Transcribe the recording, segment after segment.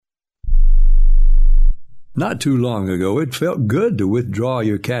Not too long ago, it felt good to withdraw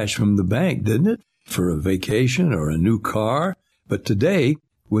your cash from the bank, didn't it? For a vacation or a new car. But today,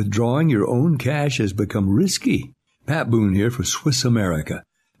 withdrawing your own cash has become risky. Pat Boone here for Swiss America.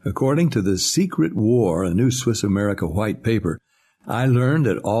 According to The Secret War, a new Swiss America white paper, I learned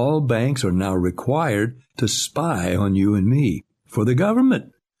that all banks are now required to spy on you and me for the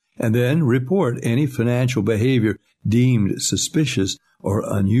government, and then report any financial behavior deemed suspicious or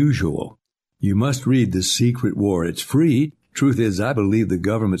unusual. You must read The Secret War. It's free. Truth is, I believe the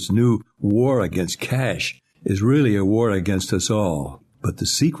government's new war against cash is really a war against us all. But the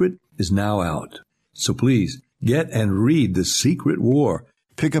secret is now out. So please, get and read The Secret War.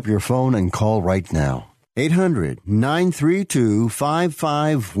 Pick up your phone and call right now.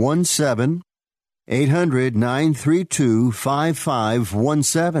 800-932-5517.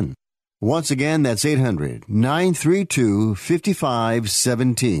 800-932-5517. Once again, that's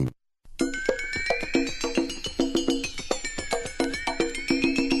 800-932-5517.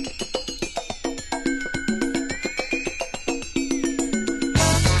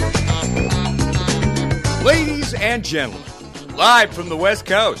 Ladies and gentlemen, live from the West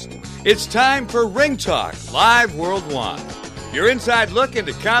Coast, it's time for Ring Talk Live Worldwide. Your inside look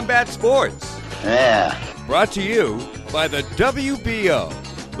into combat sports. Yeah. Brought to you by the WBO,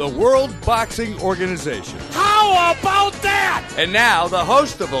 the World Boxing Organization. How about that? And now, the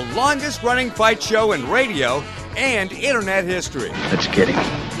host of the longest-running fight show in radio and internet history. Let's get him.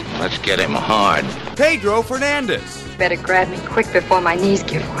 Let's get him hard. Pedro Fernandez. Better grab me quick before my knees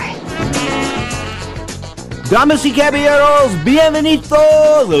give way. Damas y caballeros,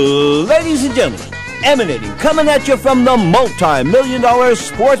 bienvenidos, ladies and gentlemen. Emanating, coming at you from the multi-million-dollar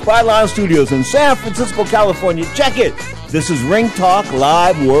Sports Byline Studios in San Francisco, California. Check it. This is Ring Talk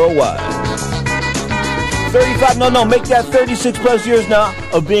Live Worldwide. 36 plus years now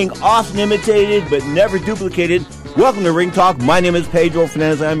of being often imitated but never duplicated. Welcome to Ring Talk. My name is Pedro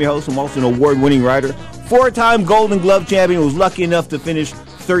Fernandez. I'm your host. I'm also an award-winning writer. 4-time Golden Glove champion. Was lucky enough to finish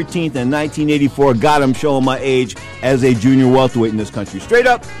 13th in 1984. God, I'm showing my age as a junior welterweight in this country. Straight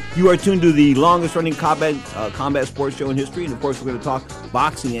up, you are tuned to the longest-running combat sports show in history. And, of course, we're going to talk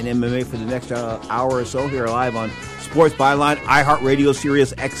boxing and MMA for the next hour or so here live on Sports Byline, iHeartRadio,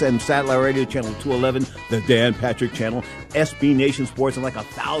 Sirius XM Satellite Radio, Channel 211, the Dan Patrick Channel, SB Nation Sports, and like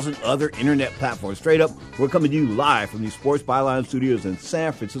 1,000 other internet platforms. Straight up, we're coming to you live from the Sports Byline Studios in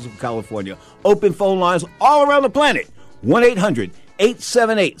San Francisco, California. Open phone lines all around the planet.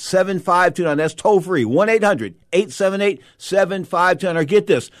 1-800-878-7529. That's toll free. 1-800-878-7529. Or get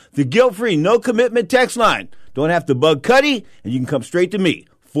this, the guilt-free, no-commitment text line. Don't have to bug Cuddy, and you can come straight to me.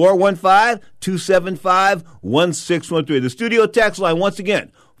 415-275-1613. The studio text line, once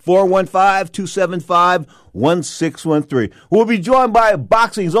again, 415-275-1613. We'll be joined by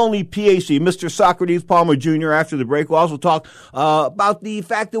boxing's only PHD, Mr. Socrates Palmer Jr. after the break. We'll also talk about the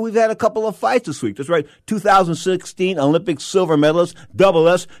fact that we've had a couple of fights this week. That's right, 2016 Olympic silver medalist, Double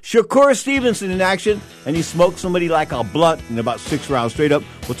S, Shakur Stevenson in action, and he smoked somebody like a blunt in about 6 rounds. Straight up,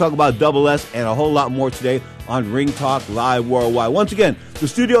 we'll talk about Double S and a whole lot more today on Ring Talk Live Worldwide. Once again, the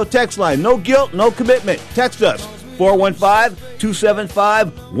studio text line, no guilt, no commitment. Text us.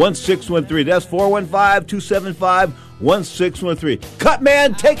 415-275-1613. That's 415-275-1613. Cut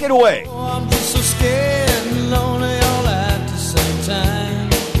man, take it away. Oh, I'm just so scared and lonely all at the same time.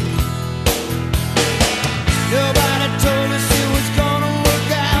 Nobody told us it was gonna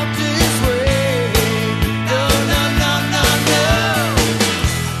work out this way. No, no, no, no, no.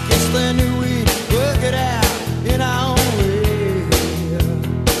 Guess they knew we'd work it out in our own way.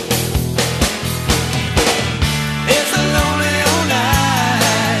 It's a lonely old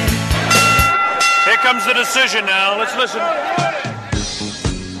night. Here comes the decision now. Let's listen.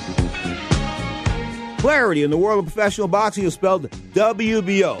 Clarity in the world of professional boxing is spelled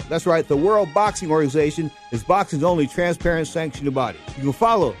WBO. That's right, the World Boxing Organization is boxing's only transparent sanctioned body. You can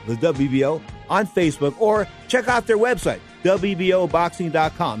follow the WBO on Facebook or check out their website,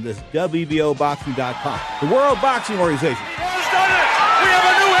 WBOboxing.com. That's WBOboxing.com. The World Boxing Organization. Who's done it? We have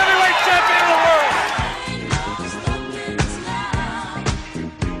a new heavyweight champion of the world.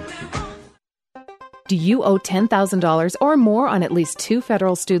 Do you owe $10,000 or more on at least 2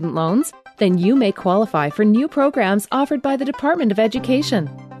 federal student loans? Then you may qualify for new programs offered by the Department of Education.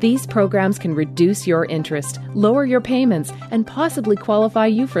 These programs can reduce your interest, lower your payments, and possibly qualify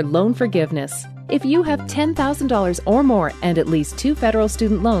you for loan forgiveness. If you have $10,000 or more and at least 2 federal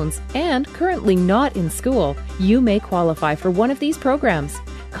student loans and currently not in school, you may qualify for one of these programs.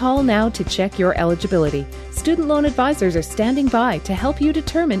 Call now to check your eligibility. Student loan advisors are standing by to help you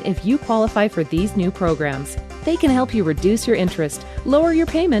determine if you qualify for these new programs. They can help you reduce your interest, lower your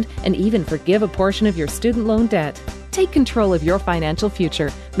payment, and even forgive a portion of your student loan debt. Take control of your financial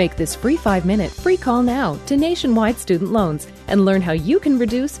future. Make this free 5-minute free call now to Nationwide Student Loans and learn how you can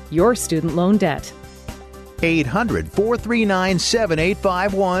reduce your student loan debt.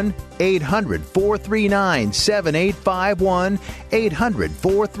 800-439-7851, 800-439-7851,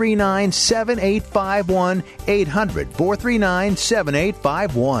 800-439-7851,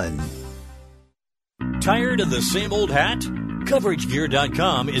 800-439-7851. Tired of the same old hat?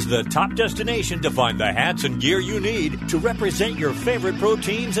 CoverageGear.com is the top destination to find the hats and gear you need to represent your favorite pro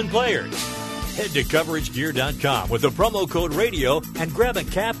teams and players. Head to CoverageGear.com with the promo code RADIO and grab a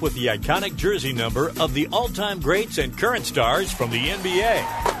cap with the iconic jersey number of the all-time greats and current stars from the NBA,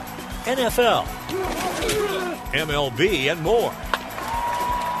 NFL, MLB, and more.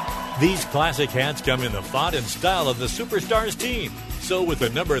 These classic hats come in the font and style of the Superstars team. So with the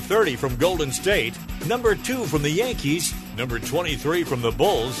number 30 from Golden State, number 2 from the Yankees, number 23 from the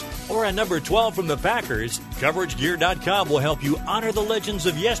Bulls, or a number 12 from the Packers, CoverageGear.com will help you honor the legends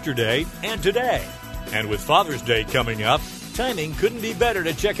of yesterday and today. And with Father's Day coming up, timing couldn't be better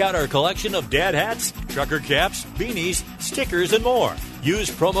to check out our collection of dad hats, trucker caps, beanies, stickers, and more. Use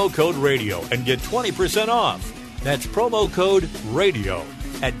promo code RADIO and get 20% off. That's promo code RADIO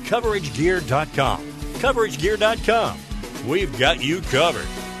at CoverageGear.com. CoverageGear.com. We've got you covered.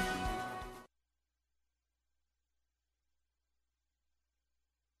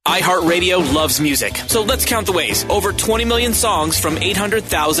 iHeartRadio loves music, so let's count the ways. Over 20 million songs from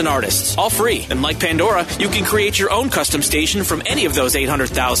 800,000 artists, all free. And like Pandora, you can create your own custom station from any of those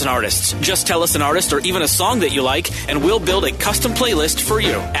 800,000 artists. Just tell us an artist or even a song that you like, and we'll build a custom playlist for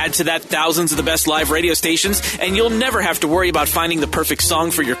you. Add to that thousands of the best live radio stations, and you'll never have to worry about finding the perfect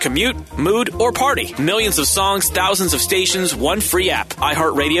song for your commute, mood, or party. Millions of songs, thousands of stations, one free app.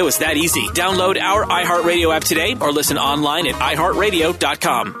 iHeartRadio is that easy. Download our iHeartRadio app today or listen online at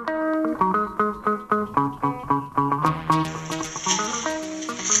iHeartRadio.com.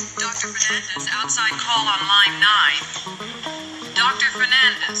 Outside call on line 9. Dr.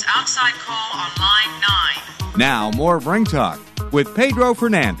 Fernandez, outside call on line 9. Now, more of Ring Talk with Pedro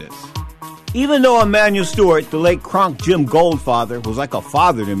Fernandez. Even though Emmanuel Stewart, the late Kronk Jim Goldfather, was like a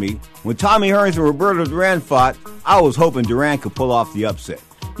father to me, when Tommy Hearns and Roberto Duran fought, I was hoping Duran could pull off the upset.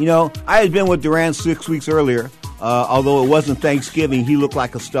 You know, I had been with Duran 6 weeks earlier. Although it wasn't Thanksgiving, he looked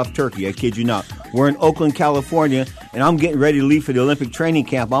like a stuffed turkey. I kid you not. We're in Oakland, California, and I'm getting ready to leave for the Olympic training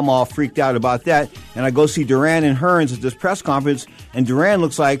camp. I'm all freaked out about that. And I go see Duran and Hearns at this press conference, and Duran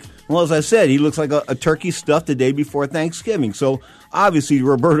looks like, well, as I said, he looks like a turkey stuffed the day before Thanksgiving. So obviously,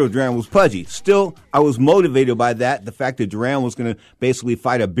 Roberto Duran was pudgy. Still, I was motivated by that, the fact that Duran was going to basically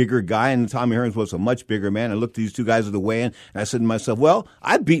fight a bigger guy, and Tommy Hearns was a much bigger man. I looked at these two guys at the weigh-in, and I said to myself, well,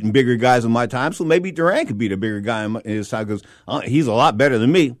 I've beaten bigger guys in my time, so maybe Duran could beat a bigger guy in his time because he's a lot better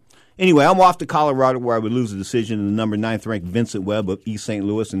than me. Anyway, I'm off to Colorado where I would lose a decision in the number 9th ranked Vincent Webb of East St.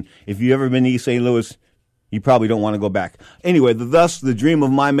 Louis. And if you've ever been to East St. Louis, you probably don't want to go back. Anyway, thus the dream of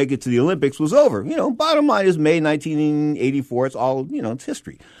mine make it to the Olympics was over. You know, bottom line is May 1984. It's all, you know, it's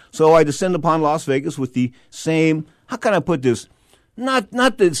history. So I descend upon Las Vegas with the same, how can I put this?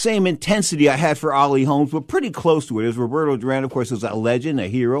 Not the same intensity I had for Ollie Holmes, but pretty close to it. As Roberto Duran, of course, is a legend, a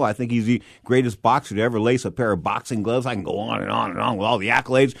hero. I think he's the greatest boxer to ever lace a pair of boxing gloves. I can go on and on and on with all the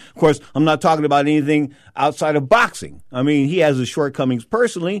accolades. Of course, I'm not talking about anything outside of boxing. I mean, he has his shortcomings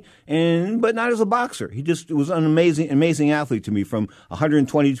personally, but not as a boxer. He just was an amazing athlete to me. From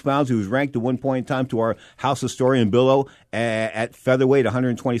 122 pounds, he was ranked at one point in time to our house historian Bill O at featherweight,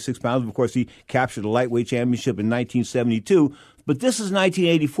 126 pounds. Of course, he captured the lightweight championship in 1972. But this is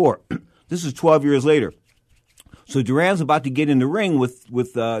 1984. This is 12 years later. So Duran's about to get in the ring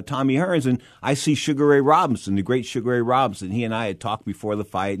with Tommy Hearns, and I see Sugar Ray Robinson, the great Sugar Ray Robinson. He and I had talked before the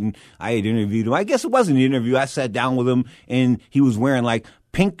fight, and I had interviewed him. I guess it wasn't an interview. I sat down with him, and he was wearing, like,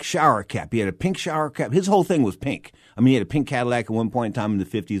 pink shower cap. He had a pink shower cap. His whole thing was pink. I mean, he had a pink Cadillac at one point in time in the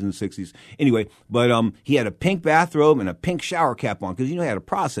 50s and 60s. Anyway, but he had a pink bathrobe and a pink shower cap on because, you know, he had a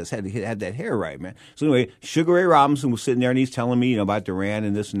process, had that hair right, man. So anyway, Sugar Ray Robinson was sitting there, and he's telling me, you know, about Duran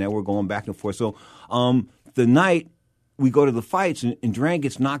and this and that. We're going back and forth. So the night we go to the fights, and Duran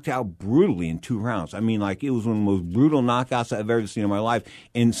gets knocked out brutally in 2 rounds. I mean, like, it was one of the most brutal knockouts I've ever seen in my life.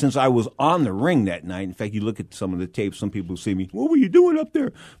 And since I was on the ring that night, in fact, you look at some of the tapes, some people see me, what were you doing up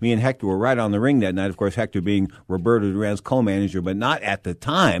there? Me and Hector were right on the ring that night. Of course, Hector being Roberto Duran's co-manager, but not at the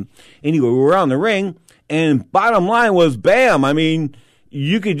time. Anyway, we were on the ring, and bottom line was, bam, I mean,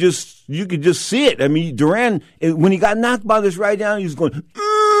 you could just see it. I mean, Duran, when he got knocked by this right down, he was going,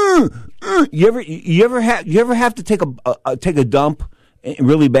 You ever have to take a dump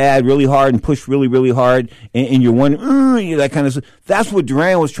really bad, really hard, and push really, really hard, and you're wondering, that kind of stuff. That's what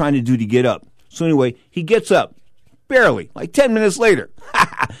Duran was trying to do to get up. So anyway, he gets up, barely, like 10 minutes later.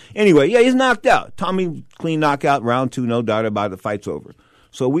 Anyway, yeah, he's knocked out. Tommy, clean knockout, round 2, no doubt about it, the fight's over.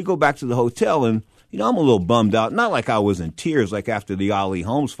 So we go back to the hotel, and I'm a little bummed out. Not like I was in tears like after the Ali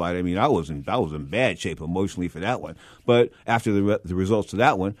Holmes fight. I mean, I was in bad shape emotionally for that one. But after the results of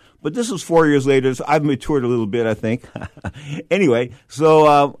that one. But this is 4 years later, so I've matured a little bit, I think. Anyway,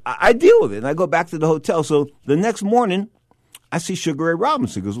 so I deal with it, and I go back to the hotel. So the next morning, I see Sugar Ray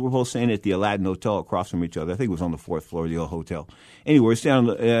Robinson, because we're both staying at the Aladdin Hotel across from each other. I think it was on the 4th floor of the old hotel. Anyway, we're staying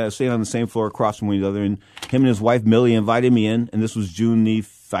on the same floor across from each other, and him and his wife Millie invited me in, and this was June the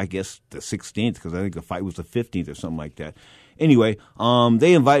 16th, because I think the fight was the 15th or something like that. Anyway,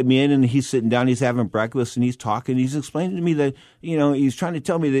 they invite me in, and he's sitting down, he's having breakfast, and he's talking. He's explaining to me that, he's trying to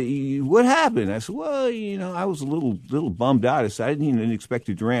tell me that what happened. I said, well, I was a little bummed out. I said, I didn't expect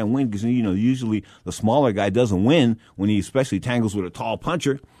Duran to win because, usually the smaller guy doesn't win when he especially tangles with a tall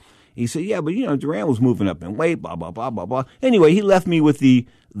puncher. He said, yeah, but, Duran was moving up in weight, blah, blah, blah, blah, blah. Anyway, he left me with the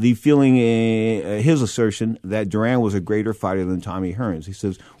feeling, his assertion that Duran was a greater fighter than Tommy Hearns. He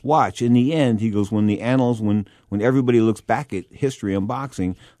says, watch, in the end, he goes, when everybody looks back at history in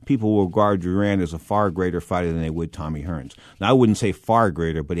boxing, people will regard Duran as a far greater fighter than they would Tommy Hearns. Now, I wouldn't say far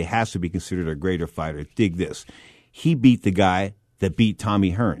greater, but he has to be considered a greater fighter. Dig this. He beat the guy that beat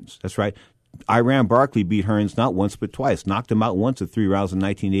Tommy Hearns. That's right. Iran Barkley beat Hearns not once but twice. Knocked him out once at 3 rounds in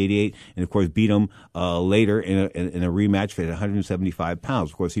 1988, and of course beat him later in a rematch at 175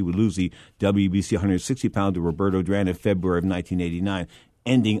 pounds. Of course, he would lose the WBC 160 pound to Roberto Duran in February of 1989,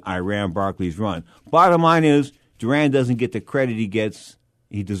 ending Iran Barkley's run. Bottom line is, Duran doesn't get the credit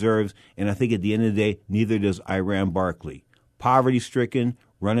he deserves, and I think at the end of the day, neither does Iran Barkley. Poverty-stricken,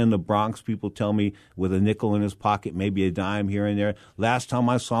 running the Bronx, people tell me, with a nickel in his pocket, maybe a dime here and there. Last time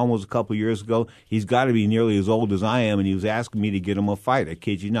I saw him was a couple years ago. He's got to be nearly as old as I am, and he was asking me to get him a fight. I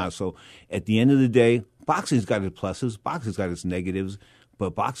kid you not. So at the end of the day, boxing's got its pluses, boxing's got its negatives,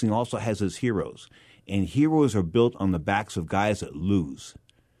 but boxing also has its heroes. And heroes are built on the backs of guys that lose.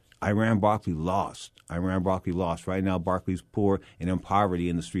 Iran Barkley lost. Right now, Barkley's poor and in poverty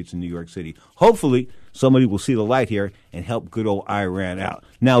in the streets of New York City. Hopefully, somebody will see the light here and help good old Iran out.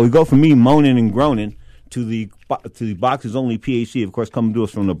 Now, we go from me moaning and groaning to the boxer's only PhD, of course, coming to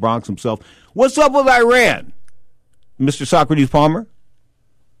us from the Bronx himself. What's up with Iran, Mr. Socrates Palmer?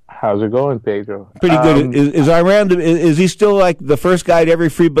 How's it going, Pedro? Pretty good. Is Iran, is he still like the first guy at every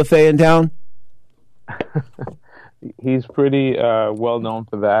free buffet in town? He's pretty well known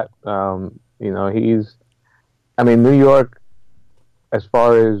for that. New York, as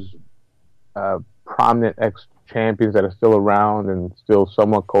far as prominent ex-champions that are still around and still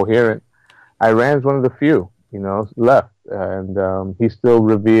somewhat coherent, Iran's one of the few, left. And he's still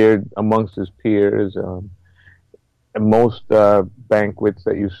revered amongst his peers. And most banquets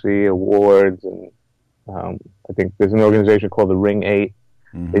that you see, awards, and I think there's an organization called the Ring 8.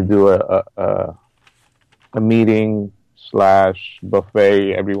 Mm-hmm. They do a meeting /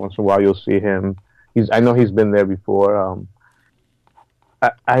 buffet every once in a while. You'll see him. I know he's been there before.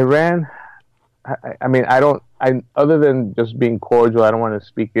 Iran, other than just being cordial, I don't want to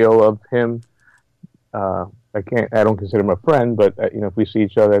speak ill of him. I don't consider him a friend, but if we see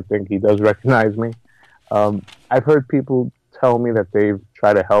each other, I think he does recognize me. I've heard people tell me that they've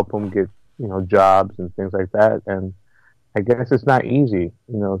tried to help him get jobs and things like that, and I guess it's not easy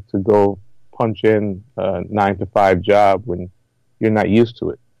to go punch in a 9-to-5 job when you're not used to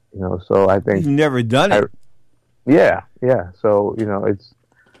it, so I think you've never done it. Yeah. So,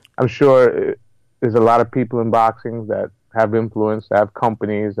 I'm sure there's a lot of people in boxing that have influence, that have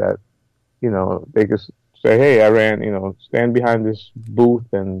companies that, they just say, hey, Iran, stand behind this booth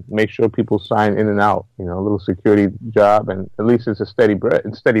and make sure people sign in and out, a little security job, and at least it's steady bread.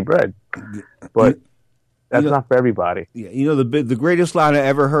 But that's not for everybody. Yeah, the greatest line I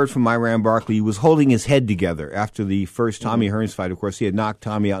ever heard from Iran Barkley, he was holding his head together after the first Tommy Hearns fight. Of course, he had knocked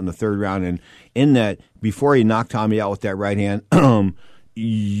Tommy out in the 3rd round, and in that, before he knocked Tommy out with that right hand,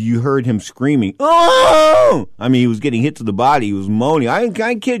 you heard him screaming, oh! I mean, he was getting hit to the body. He was moaning. I ain't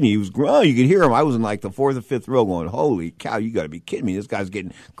kidding you. He was groaning. You could hear him. I was in like the 4th or 5th row going, holy cow, you got to be kidding me. This guy's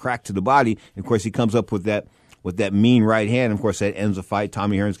getting cracked to the body. And of course, he comes up with that mean right hand. Of course, that ends the fight.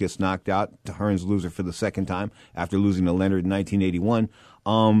 Tommy Hearns gets knocked out. Hearns loser for the 2nd time after losing to Leonard in 1981.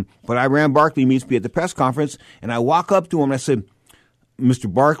 But Iran Barkley meets me at the press conference, and I walk up to him and I said,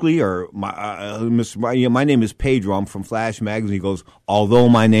 Mr. Barkley, or my name is Pedro. I'm from Flash Magazine. He goes, although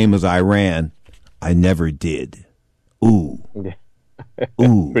my name is Iran, I never did. Ooh.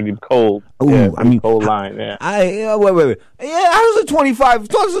 Ooh. Pretty cold. Ooh, Yeah, I mean, cold line. Yeah. Wait. Yeah, how does a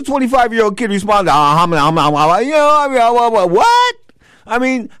 25-year-old kid respond to what? I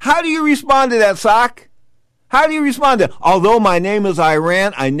mean, how do you respond to that, Sock? How do you respond to, although my name is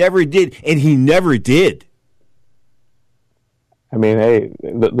Iran, I never did, and he never did? I mean, hey,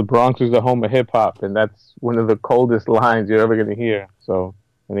 the Bronx is the home of hip hop, and that's one of the coldest lines you're ever going to hear. So,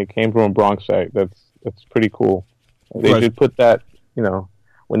 and it came from a Bronx site. That's pretty cool. They should put that,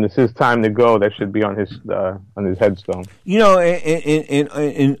 when this is time to go, that should be on his headstone.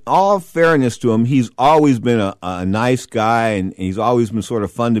 In all fairness to him, he's always been a nice guy, and he's always been sort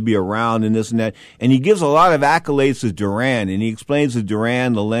of fun to be around and this and that. And he gives a lot of accolades to Duran, and he explains the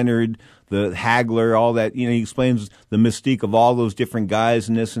Duran, the Leonard, the Hagler, all that. He explains the mystique of all those different guys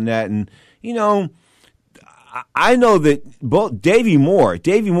and this and that. And, I know that both Davey Moore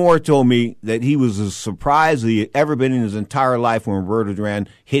told me that he was as surprised as he had ever been in his entire life when Roberto Duran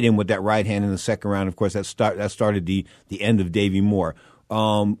hit him with that right hand in the second round. Of course, that started the end of Davey Moore.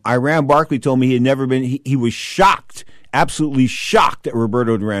 Iran Barkley told me he had never been. He was shocked, absolutely shocked that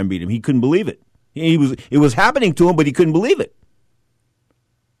Roberto Duran beat him. He couldn't believe it. It was happening to him, but he couldn't believe it.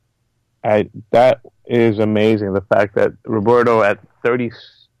 That is amazing. The fact that Roberto at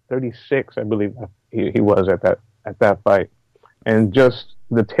 36, I believe. He was at that fight, and just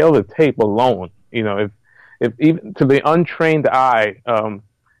the tail of the tape alone, if even to the untrained eye,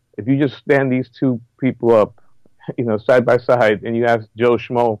 if you just stand these two people up, side by side, and you ask Joe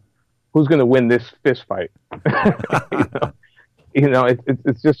Schmo, who's going to win this fist fight?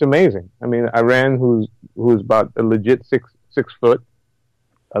 It's just amazing. I mean, Iran, who's about a legit six foot,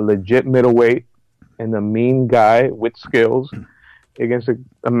 a legit middleweight, and a mean guy with skills, against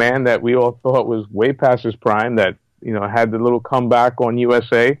a man that we all thought was way past his prime, that had the little comeback on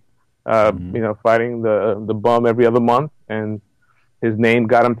USA, fighting the bum every other month, and his name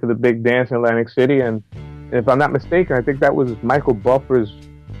got him to the big dance in Atlantic City. And if I'm not mistaken, I think that was Michael Buffer's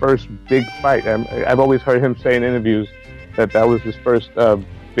first big fight. I've always heard him say in interviews that was his first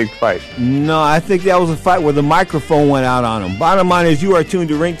big fight. No, I think that was a fight where the microphone went out on him. Bottom line is, you are tuned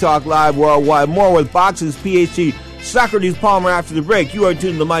to Ring Talk Live Worldwide. More with Boxing's PHD Socrates Palmer after the break. You are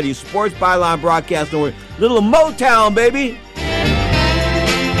tuned to the mighty Sports Byline Broadcast Network. Little Motown, baby.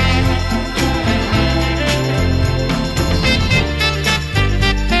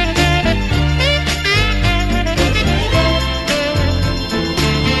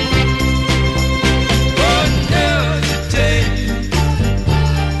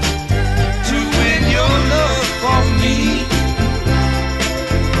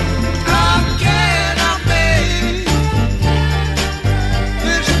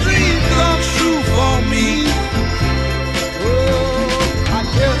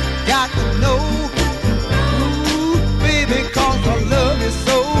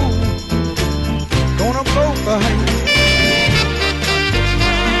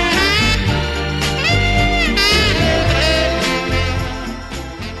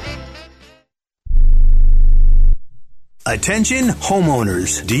 Attention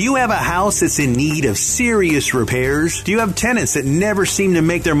homeowners. Do you have a house that's in need of serious repairs? Do you have tenants that never seem to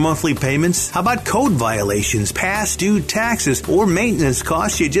make their monthly payments? How about code violations, past due taxes, or maintenance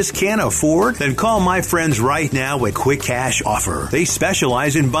costs you just can't afford? Then call my friends right now at Quick Cash Offer. They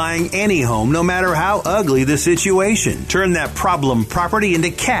specialize in buying any home, no matter how ugly the situation. Turn that problem property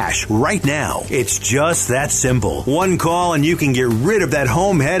into cash right now. It's just that simple. One call and you can get rid of that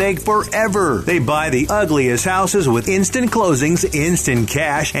home headache forever. They buy the ugliest houses with instant closings, instant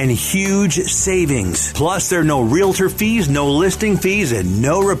cash, and huge savings. Plus, there are no realtor fees, no listing fees, and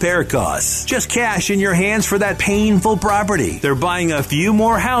no repair costs. Just cash in your hands for that painful property. They're buying a few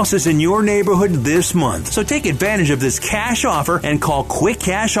more houses in your neighborhood this month. So take advantage of this cash offer and call Quick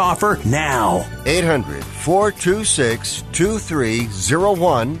Cash Offer now.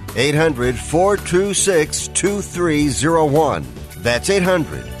 800-426-2301. 800-426-2301. That's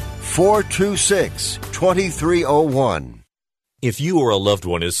 800-426-2301. If you or a loved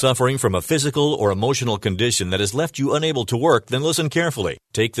one is suffering from a physical or emotional condition that has left you unable to work, then listen carefully.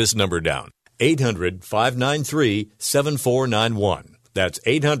 Take this number down. 800-593-7491. That's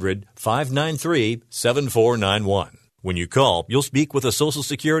 800-593-7491. When you call, you'll speak with a Social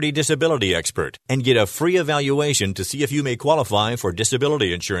Security disability expert and get a free evaluation to see if you may qualify for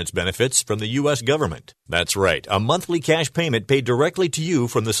disability insurance benefits from the U.S. government. That's right, a monthly cash payment paid directly to you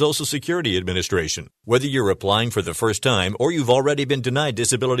from the Social Security Administration. Whether you're applying for the first time or you've already been denied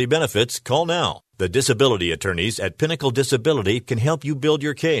disability benefits, call now. The disability attorneys at Pinnacle Disability can help you build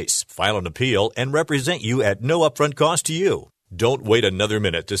your case, file an appeal, and represent you at no upfront cost to you. Don't wait another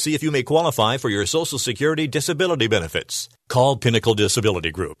minute to see if you may qualify for your Social Security disability benefits. Call Pinnacle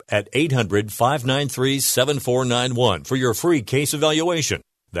Disability Group at 800-593-7491 for your free case evaluation.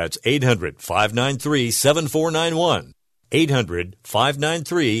 That's 800-593-7491.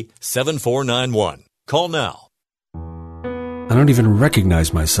 800-593-7491. Call now. I don't even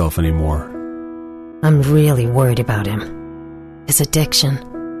recognize myself anymore. I'm really worried about him. His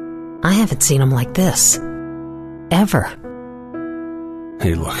addiction. I haven't seen him like this. Ever.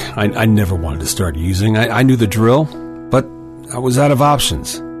 Hey, look, I never wanted to start using. I knew the drill, but I was out of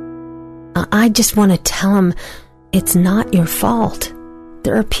options. I just want to tell him it's not your fault.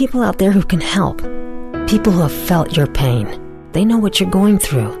 There are people out there who can help. People who have felt your pain. They know what you're going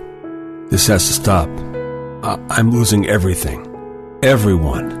through. This has to stop. I'm losing everything.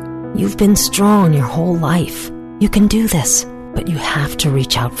 Everyone. You've been strong your whole life. You can do this, but you have to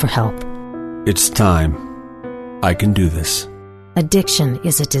reach out for help. It's time. I can do this. Addiction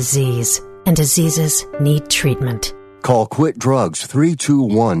is a disease, and diseases need treatment. Call Quit Drugs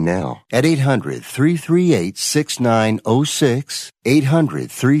 321 now at 800-338-6906.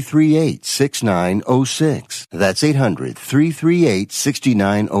 800-338-6906. That's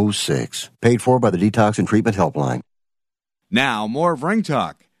 800-338-6906. Paid for by the Detox and Treatment Helpline. Now, more of Ring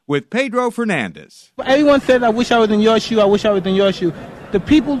Talk with Pedro Fernandez. Everyone says, I wish I was in your shoe, I wish I was in your shoe. The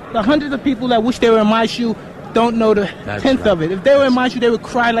hundreds of people that wish they were in my shoe don't know the tenth of it. If they were in my shoe, they would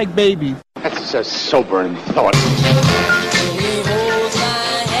cry like babies. That's a sobering thought. He holds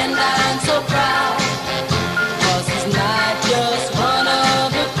my hand, I'm so proud, 'cause he's not just one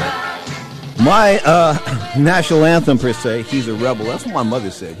of a crowd. My national anthem, per se, he's a rebel. That's what my mother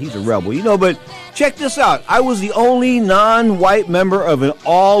said. He's a rebel. You know, but check this out. I was the only non-white member of an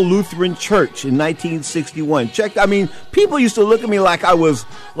all-Lutheran church in 1961. People used to look at me like I was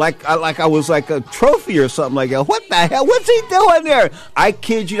like a trophy or something like that. What the hell? What's he doing there? I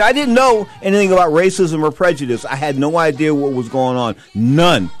kid you. I didn't know anything about racism or prejudice. I had no idea what was going on.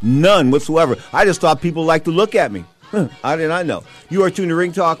 None whatsoever. I just thought people liked to look at me. How did I know? You are tuned to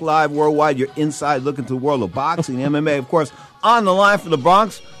Ring Talk Live Worldwide. You're inside looking to the world of boxing, MMA. Of course, on the line for the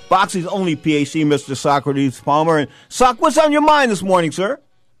Bronx, boxing's only PHD, Mr. Socrates Palmer. And Soc, what's on your mind this morning, sir?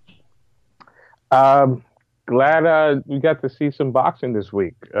 Glad we got to see some boxing this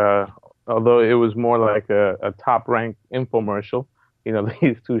week. Although it was more like a top-ranked infomercial,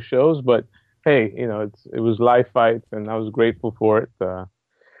 these two shows. But hey, it was live fights, and I was grateful for it.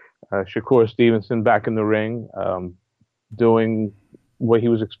 Shakur Stevenson back in the ring, doing what he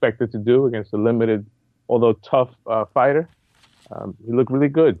was expected to do against a limited, although tough fighter. He looked really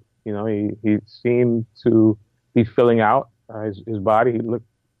good. He seemed to be filling out his body. He looked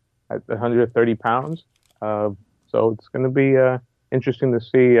at 130 pounds. So it's going to be interesting to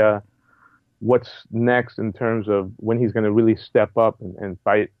see what's next in terms of when he's going to really step up and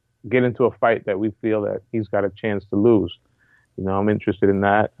fight, get into a fight that we feel that he's got a chance to lose. I'm interested in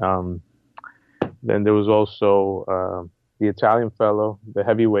that. Then there was also the Italian fellow, the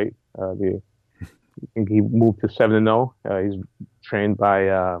heavyweight. I think he moved to 7-0. He's trained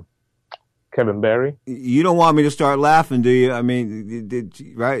by Kevin Barry. You don't want me to start laughing, do you? I mean,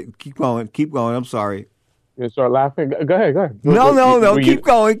 right? Keep going. I'm sorry. You start laughing? Go ahead. No. Keep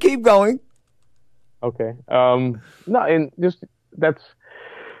going. Okay. No, and just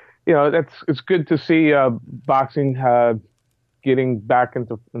it's good to see boxing getting back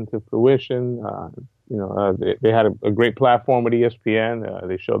into fruition. They had a great platform with ESPN.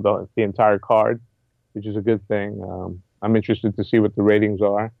 They showed the entire card, which is a good thing. I'm interested to see what the ratings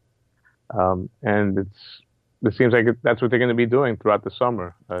are. And it seems like that's what they're going to be doing throughout the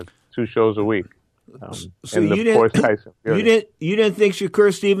summer. 2 shows a week. So you didn't think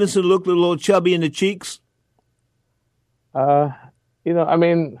Shakur Stevenson looked a little chubby in the cheeks? Yeah, he's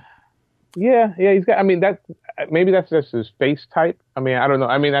got. Maybe that's just his face type. I don't know.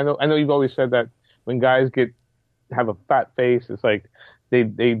 I know you've always said that when guys have a fat face, it's like they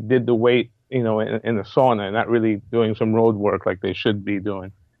did the weight, in the sauna and not really doing some road work like they should be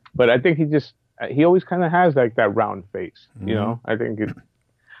doing. But I think he always kind of has like that round face. Mm-hmm. I think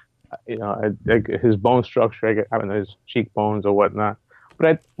his bone structure. I don't know, his cheekbones or whatnot.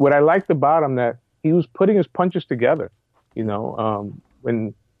 But what I liked about him that he was putting his punches together.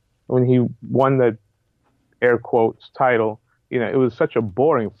 When he won the air quotes title, it was such a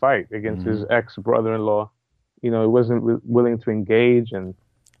boring fight against his ex-brother-in-law. He wasn't willing to engage, and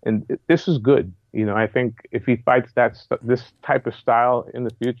this is good. I think if he fights this type of style in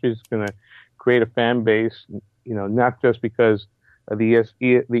the future, he's going to create a fan base. Not just because of the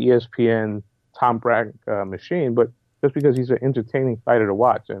ESPN Tom Bragg machine, but just because he's an entertaining fighter to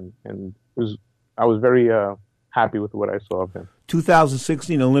watch. And I was very happy with what I saw of him.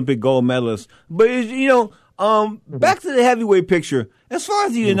 2016 Olympic gold medalist. But, back to the heavyweight picture. As far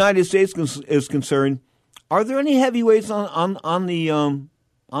as the United States is concerned, are there any heavyweights on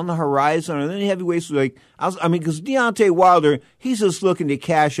the horizon? Are there any heavyweights because Deontay Wilder, he's just looking to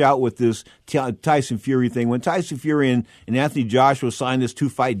cash out with this Tyson Fury thing. When Tyson Fury and Anthony Joshua signed this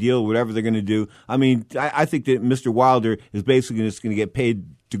 2-fight deal, whatever they're going to do, I think that Mr. Wilder is basically just going to get paid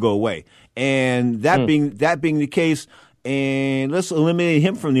to go away. And that being the case, and let's eliminate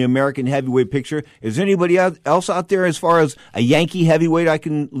him from the American heavyweight picture. Is there anybody else out there as far as a Yankee heavyweight I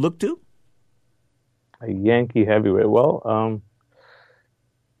can look to? A Yankee heavyweight. Well,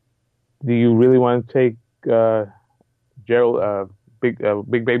 do you really want to take Gerald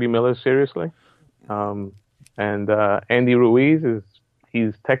Big Baby Miller seriously? And Andy Ruiz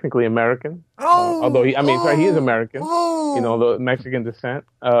he's technically American, although he is American. The Mexican descent.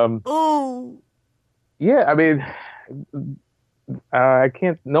 Yeah, I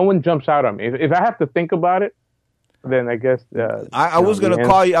can't. No one jumps out on me. If I have to think about it, then I guess I was going to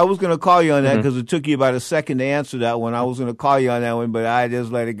call you. I was going to call you on that because it took you about a second to answer that one. I was going to call you on that one, but I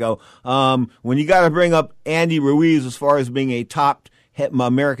just let it go. When you got to bring up Andy Ruiz as far as being a top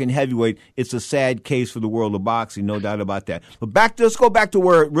American heavyweight, it's a sad case for the world of boxing, no doubt about that. But let's go back to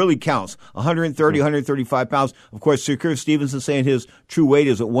where it really counts. 130, 135 pounds. Of course, Shakur Stevenson saying his true weight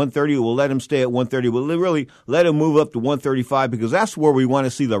is at 130. We'll let him stay at 130. We'll really let him move up to 135 because that's where we want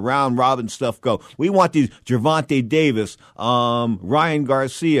to see the round robin stuff go. We want these Gervonta Davis, Ryan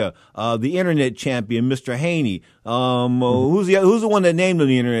Garcia, the internet champion, Mr. Haney. Who's the one that named him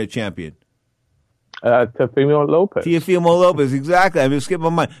the internet champion? Teofimo Lopez, exactly. I'm skipping my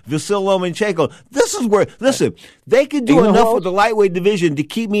mind. Vasil Lomachenko. This is where, listen, they could do enough with the lightweight division to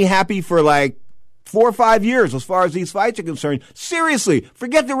keep me happy for 4 or 5 years as far as these fights are concerned. Seriously,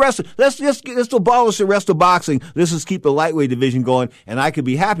 forget the rest. Let's abolish the rest of boxing. Let's just keep the lightweight division going, and I could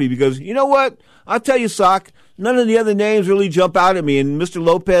be happy because, you know what? I'll tell you, Sock, none of the other names really jump out at me. And Mr.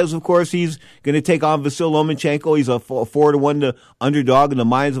 Lopez, of course, he's going to take on Vasil Lomachenko. He's a 4-1 underdog in the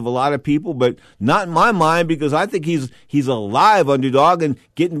minds of a lot of people, but not in my mind because I think he's a live underdog, and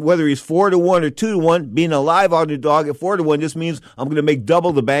getting whether he's 4-1 or 2-1, being a live underdog at 4-1 just means I'm going to make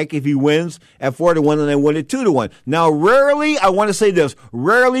double the bank if he wins at 4-1 and I win at 2-1. Now, I want to say this,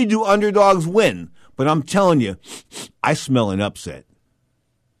 rarely do underdogs win, but I'm telling you, I smell an upset.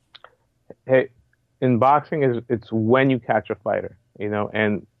 Hey, in boxing, it's when you catch a fighter,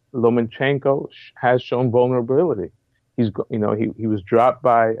 and Lomachenko has shown vulnerability. He was dropped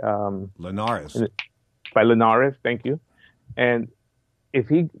by Linares. Thank you. And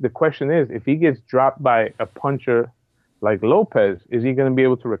the question is, if he gets dropped by a puncher like Lopez, is he going to be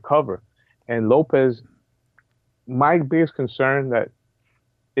able to recover? And Lopez, my biggest concern that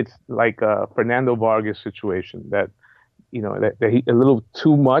it's like a Fernando Vargas situation that he a little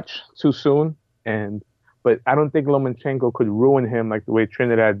too much too soon. But I don't think Lomachenko could ruin him like the way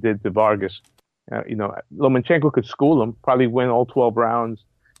Trinidad did to Vargas. Lomachenko could school him, probably win all 12 rounds,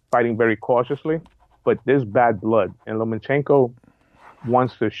 fighting very cautiously. But there's bad blood, and Lomachenko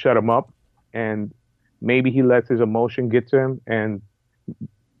wants to shut him up, and maybe he lets his emotion get to him and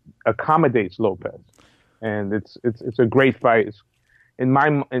accommodates Lopez. And it's a great fight. In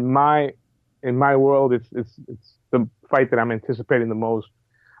my world, it's the fight that I'm anticipating the most.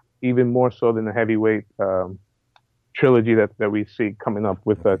 Even more so than the heavyweight trilogy that we see coming up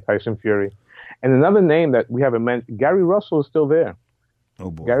with Tyson Fury. And another name that we haven't mentioned, Gary Russell is still there.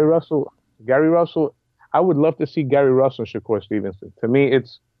 Oh, boy. Gary Russell, I would love to see Gary Russell and Shakur Stevenson. To me, it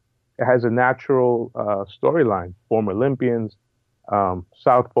has a natural storyline. Former Olympians,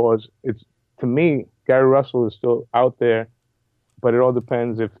 Southpaws. To me, Gary Russell is still out there, but it all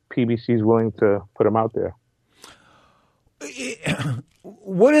depends if PBC is willing to put him out there.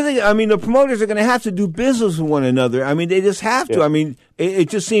 What are they? The promoters are going to have to do business with one another. They just have to. Yeah. It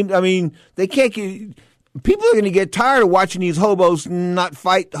just seems. They can't. People are going to get tired of watching these hobos not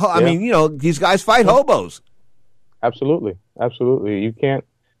fight. These guys fight hobos. Absolutely. You can't,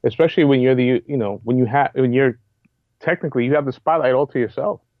 especially when you're when you're technically you have the spotlight all to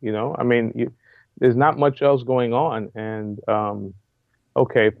yourself. There's not much else going on, and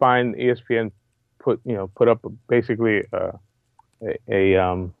okay, fine. ESPN put up basically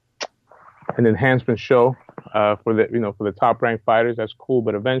an enhancement show for the top ranked fighters. That's cool,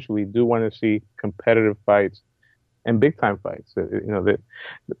 but eventually we do want to see competitive fights and big time fights.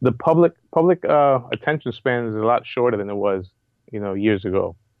 The public attention span is a lot shorter than it was years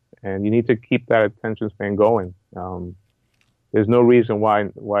ago, and you need to keep that attention span going. There's no reason why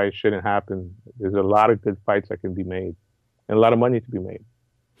it shouldn't happen. There's a lot of good fights that can be made and a lot of money to be made.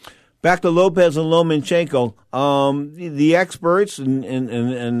 Back to Lopez and Lomachenko. The experts and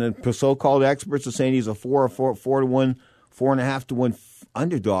the so-called experts are saying he's a 4.5 to 1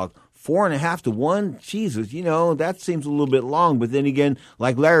 underdog. 4.5 to 1? Jesus, that seems a little bit long. But then again,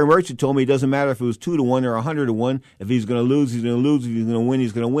 like Larry Merchant told me, it doesn't matter if it was 2 to 1 or 100 to 1. If he's going to lose, he's going to lose. If he's going to win,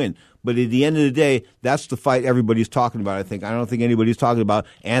 he's going to win. But at the end of the day, that's the fight everybody's talking about, I think. I don't think anybody's talking about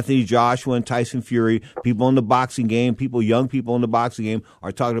Anthony Joshua and Tyson Fury. People in the boxing game, young people in the boxing game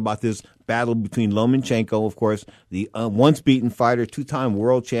are talking about this battle between Lomachenko, of course, the once-beaten fighter, two-time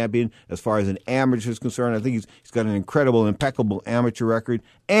world champion as far as an amateur is concerned. I think he's got an incredible, impeccable amateur record.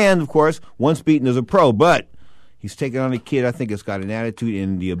 And, of course, once beaten as a pro. But he's taking on a kid, I think, has got an attitude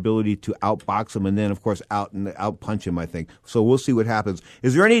and the ability to outbox him and then, of course, out-punch him, I think. So we'll see what happens.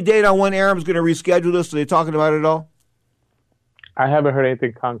 Is there any date on when Aram's going to reschedule this? Are they talking about it at all? I haven't heard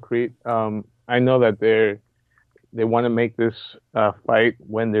anything concrete. I know that they want to make this fight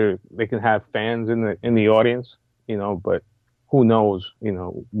when they can have fans in the audience, but who knows,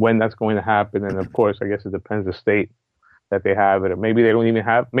 when that's going to happen. And, of course, I guess it depends the state that they have it. Or maybe they don't even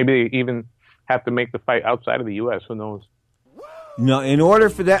have – maybe they even – have to make the fight outside of the U.S. Who knows? No, in order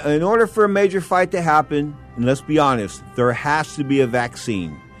for a major fight to happen, and let's be honest, there has to be a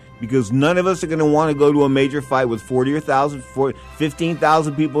vaccine. Because none of us are going to want to go to a major fight with 40 or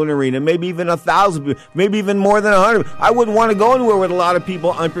 15,000 people in the arena, maybe even 1,000, maybe even more than 100. I wouldn't want to go anywhere with a lot of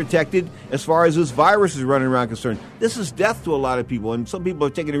people unprotected as far as this virus is running around concerned. This is death to a lot of people, and some people are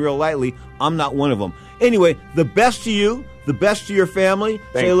taking it real lightly. I'm not one of them. Anyway, the best to you. The best to your family.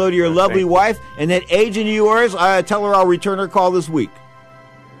 Say hello to your lovely wife. And that agent of yours, tell her I'll return her call this week.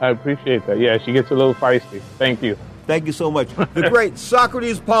 I appreciate that. Yeah, she gets a little feisty. Thank you. Thank you so much. The great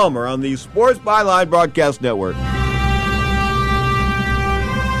Socrates Palmer on the Sports Byline Broadcast Network.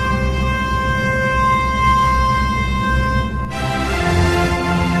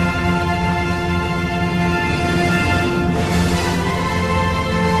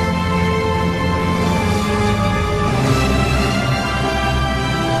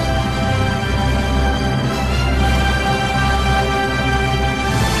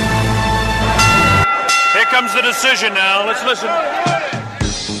 Comes the decision now. Let's listen.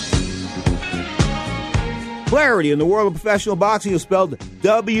 Clarity in the world of professional boxing is spelled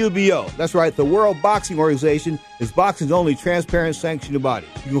WBO. That's right, the World Boxing Organization is boxing's only transparent sanctioned body.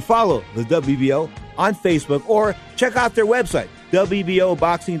 You can follow the WBO on Facebook or check out their website,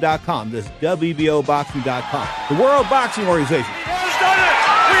 WBOboxing.com. That's WBOboxing.com. The World Boxing Organization. We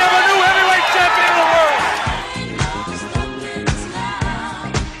have a new heavyweight champion in the world.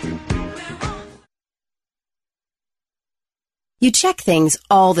 You check things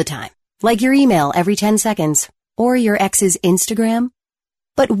all the time, like your email every 10 seconds, or your ex's Instagram.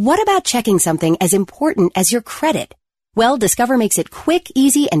 But what about checking something as important as your credit? Well, Discover makes it quick,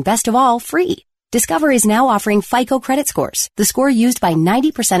 easy, and best of all, free. Discover is now offering FICO credit scores, the score used by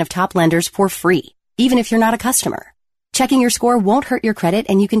 90% of top lenders, for free, even if you're not a customer. Checking your score won't hurt your credit,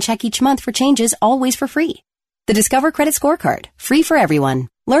 and you can check each month for changes, always for free. The Discover Credit Scorecard, free for everyone.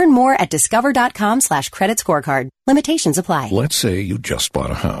 Learn more at discover.com/credit scorecard. Limitations apply. Let's say you just bought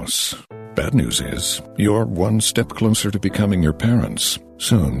a house. Bad news is, you're one step closer to becoming your parents.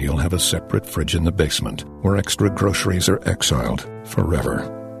 Soon you'll have a separate fridge in the basement where extra groceries are exiled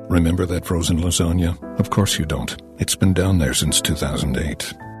forever. Remember that frozen lasagna? Of course you don't. It's been down there since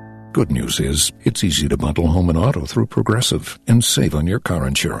 2008. Good news is, it's easy to bundle home and auto through Progressive and save on your car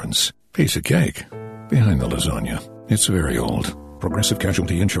insurance. Piece of cake. Behind the lasagna, it's very old. Progressive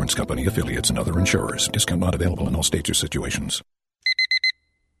Casualty Insurance Company, affiliates, and other insurers. Discount not available in all states or situations.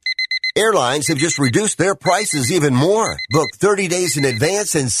 Airlines have just reduced their prices even more. Book 30 days in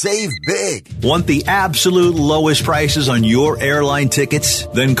advance and save big. Want the absolute lowest prices on your airline tickets?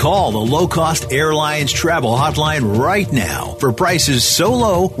 Then call the Low Cost Airlines Travel Hotline right now for prices so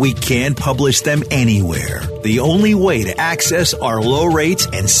low we can't publish them anywhere. The only way to access our low rates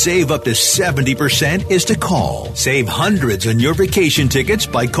and save up to 70% is to call. Save hundreds on your vacation tickets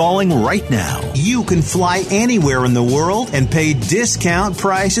by calling right now. You can fly anywhere in the world and pay discount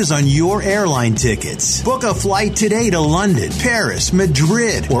prices on your airline tickets. Book a flight today to London, Paris,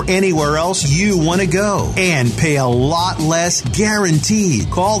 Madrid, or anywhere else you want to go. And pay a lot less guaranteed.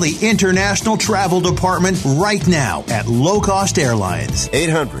 Call the International Travel Department right now at Low Cost Airlines.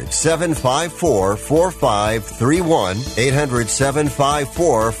 800-754-4531.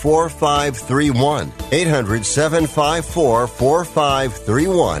 800-754-4531.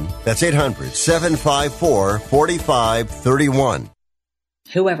 800-754-4531. That's 800-754-4531.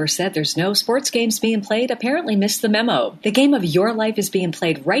 Whoever said there's no sports games being played apparently missed the memo. The game of your life is being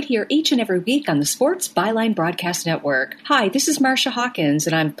played right here each and every week on the Sports Byline Broadcast Network. Hi, this is Marsha Hawkins,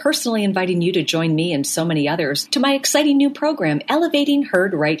 and I'm personally inviting you to join me and so many others to my exciting new program, Elevating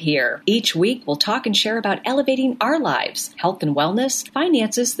Heard Right Here. Each week, we'll talk and share about elevating our lives, health and wellness,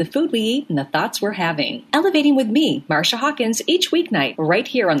 finances, the food we eat, and the thoughts we're having. Elevating with me, Marsha Hawkins, each weeknight right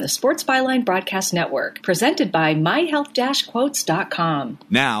here on the Sports Byline Broadcast Network, presented by myhealth-quotes.com.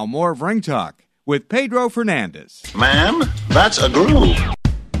 Now, more of Ring Talk with Pedro Fernandez. Ma'am, that's a groove.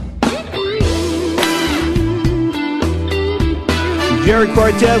 Jerry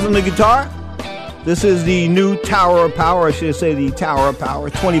Cortez on the guitar. This is the new Tower of Power. I should say the Tower of Power,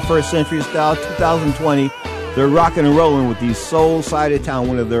 21st Century Style, 2020. They're rocking and rolling with the Soul Side of Town,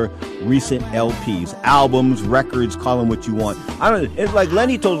 one of their recent LPs, albums, records, call them what you want. It's like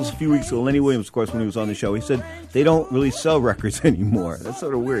Lenny told us a few weeks ago, Lenny Williams, of course, when he was on the show, he said they don't really sell records anymore. That's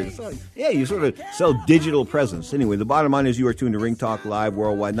sort of weird. It's like, yeah, you sort of sell digital presence. Anyway, the bottom line is you are tuned to Ring Talk Live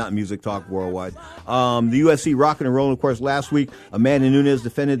Worldwide, not Music Talk Worldwide. The UFC rocking and rolling, of course, last week, Amanda Nunes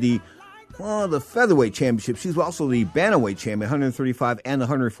defended the featherweight championship. She's also the bantamweight champion, 135 and the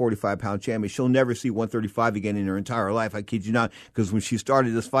 145-pound champion. She'll never see 135 again in her entire life. I kid you not, because when she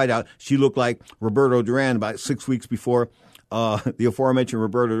started this fight out, she looked like Roberto Duran about 6 weeks before the aforementioned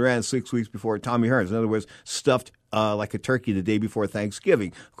Roberto Duran, 6 weeks before Tommy Hearns. In other words, stuffed like a turkey the day before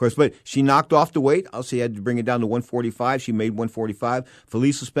Thanksgiving. Of course, but she knocked off the weight. Also, you had to bring it down to 145. She made 145.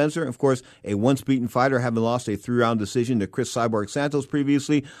 Felicia Spencer, of course, a once-beaten fighter, having lost a 3-round decision to Chris Cyborg Santos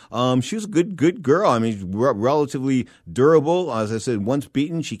previously. She was a good girl. I mean, relatively durable. As I said, once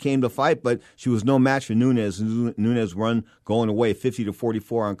beaten, she came to fight, but she was no match for Nunes. Nunes run going away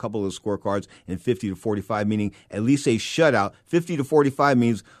 50-44 on a couple of the scorecards, and 50-45, meaning at least a shutout. 50-45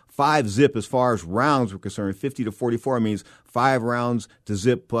 means 5-zip as far as rounds were concerned. 50-44 means 5 rounds to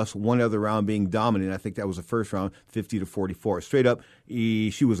zip plus one other round being dominant. I think that was the first round, 50-44. Straight up,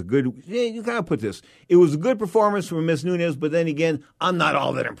 she was a good, you gotta put this, it was a good performance from Miss Nunes, but then again, I'm not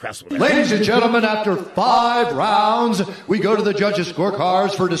all that impressed with it. Ladies and gentlemen, after 5 rounds, we go to the judges'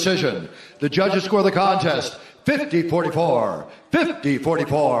 scorecards for decision. The judges score the contest 50-44,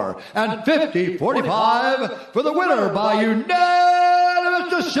 50-44, and 50-45 for the winner by unanimous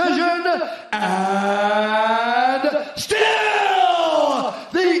decision, and still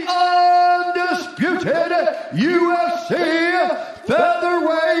the undisputed UFC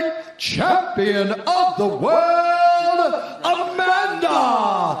featherweight champion of the world,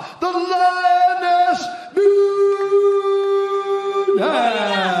 Amanda the Lioness Nunes.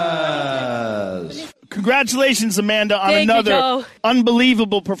 Congratulations, Amanda, on another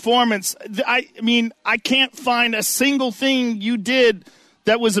unbelievable performance. I mean, I can't find a single thing you did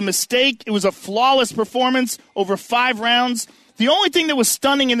that was a mistake. It was a flawless performance over 5 rounds. The only thing that was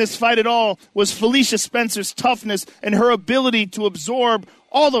stunning in this fight at all was Felicia Spencer's toughness and her ability to absorb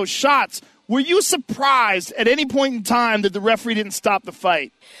all those shots. Were you surprised at any point in time that the referee didn't stop the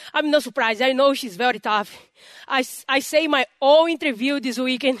fight? I'm not surprised. I know she's very tough. I say my own interview this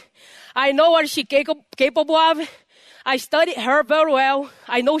weekend. I know what she's capable of. I studied her very well.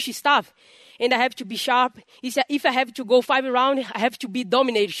 I know she's tough. And I have to be sharp. If I have to go 5 rounds, I have to be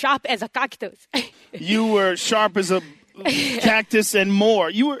dominated, sharp as a cactus. You were sharp as a cactus and more.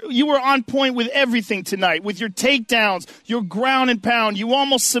 You were on point with everything tonight, with your takedowns, your ground and pound. You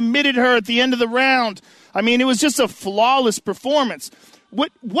almost submitted her at the end of the round. I mean, it was just a flawless performance.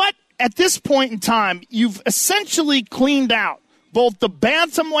 What at this point in time, you've essentially cleaned out both the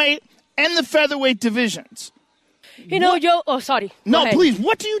bantamweight and the featherweight divisions. You know, Joe, oh, sorry. No, please,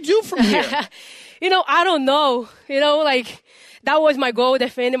 what do you do from here? I don't know. That was my goal,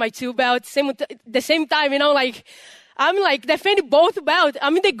 defending my 2 belts. The same time, I'm defending both belts.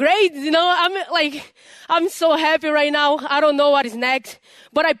 I'm in the grades, I'm so happy right now. I don't know what is next,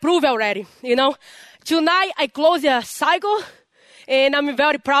 but I proved already, Tonight, I closed a cycle, and I'm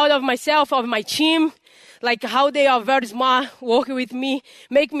very proud of myself, of my team, how they are very smart, working with me,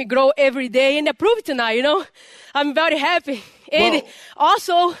 make me grow every day, and I proved tonight, I'm very happy. And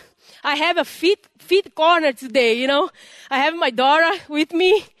also, I have a fit corner today, I have my daughter with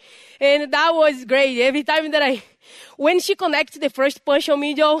me, and that was great. Every time that when she connects the first punch on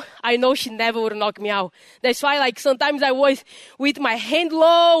me, Joe, I know she never would knock me out. That's why, sometimes I was with my hand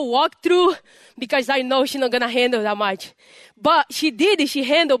low, walk through, because I know she's not going to handle that much. But she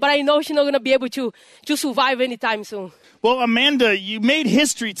handled, but I know she's not going to be able to survive anytime soon. Well, Amanda, you made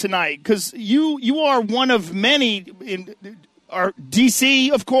history tonight because you are one of many in our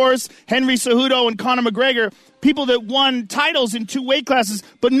DC, of course, Henry Cejudo and Conor McGregor, people that won titles in 2 weight classes,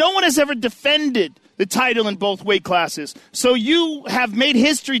 but no one has ever defended the title in both weight classes. So you have made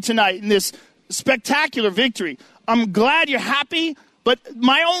history tonight in this spectacular victory. I'm glad you're happy, but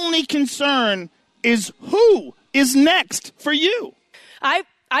my only concern is who is next for you? I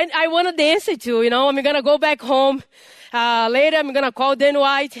want to answer to, I'm going to go back home. Later, I'm going to call Dan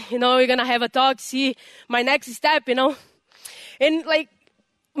White. We're going to have a talk, see my next step, And,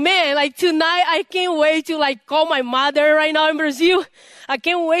 man, tonight, I can't wait to, call my mother right now in Brazil. I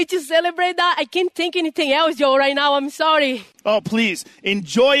can't wait to celebrate that. I can't think anything else, Joe, right now. I'm sorry. Oh, please.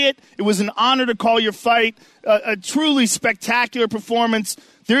 Enjoy it. It was an honor to call your fight. A truly spectacular performance.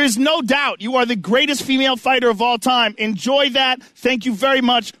 There is no doubt you are the greatest female fighter of all time. Enjoy that. Thank you very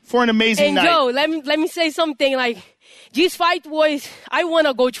much for an amazing night. And, Joe, let me say something. This fight I want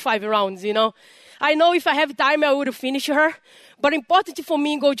to go to 5 rounds, I know if I have time, I would finish her. But important for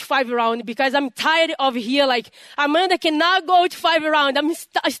me go to 5 rounds because I'm tired of here. Amanda cannot go to 5 rounds.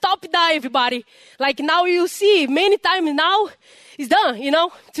 Stop that, everybody. Now you see, many times now, it's done,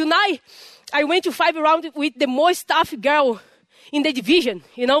 Tonight, I went to 5 rounds with the most tough girl in the division,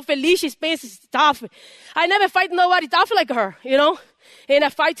 Felicia Spence is tough. I never fight nobody tough like her, And I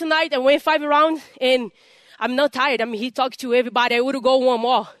fight tonight, I went 5 rounds, and I'm not tired. I'm here talking to everybody. I would go one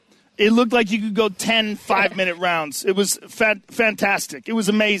more. It looked like you could go 10 5-minute rounds. It was fantastic. It was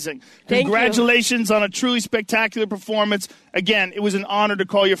amazing. Congratulations on a truly spectacular performance. Again, it was an honor to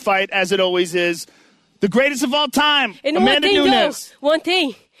call your fight, as it always is. The greatest of all time, and Amanda Nunes. Joe, one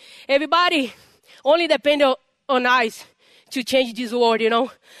thing, everybody only depend on us to change this world,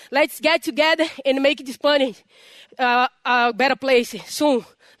 Let's get together and make this planet a better place soon.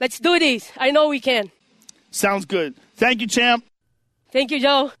 Let's do this. I know we can. Sounds good. Thank you, champ. Thank you,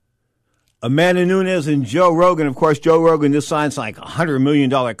 Joe. Amanda Nunes and Joe Rogan. Of course, Joe Rogan just signed a $100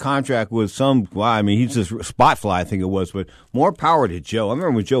 million contract with he's just Spotfly, I think it was, but more power to Joe. I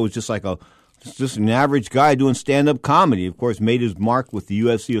remember when Joe was just an average guy doing stand-up comedy. Of course, made his mark with the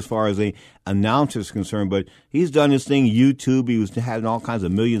UFC as far as the announcer is concerned, but he's done his thing, YouTube. He was having all kinds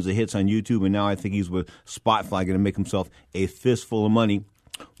of millions of hits on YouTube, and now I think he's with Spotfly, going to make himself a fistful of money.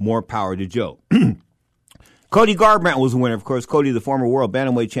 More power to Joe. Cody Garbrandt was the winner. Of course, Cody, the former world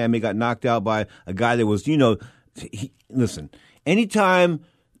bantamweight champion, got knocked out by a guy that was, listen, anytime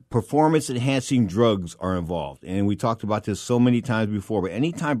performance-enhancing drugs are involved, and we talked about this so many times before, but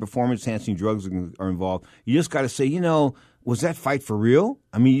anytime performance-enhancing drugs are involved, you just got to say, was that fight for real?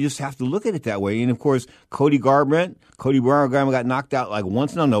 I mean, you just have to look at it that way. And, of course, Cody Garbrandt got knocked out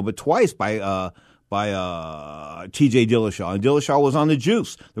but twice by T.J. Dillashaw. And Dillashaw was on the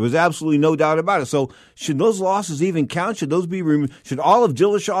juice. There was absolutely no doubt about it. So should those losses even count? Should those be should all of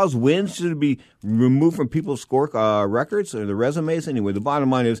Dillashaw's wins be removed from people's score records or the resumes? Anyway, the bottom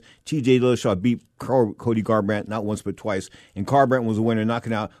line is T.J. Dillashaw beat Cody Garbrandt not once but twice. And Garbrandt was the winner,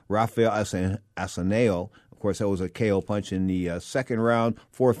 knocking out Rafael Asaneo. Of course, that was a KO punch in the second round,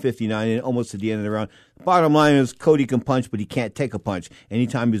 4:59, and almost at the end of the round. Bottom line is Cody can punch, but he can't take a punch.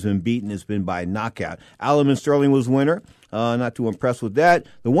 Anytime he's been beaten, it's been by knockout. Aljamain Sterling was winner. Not too impressed with that.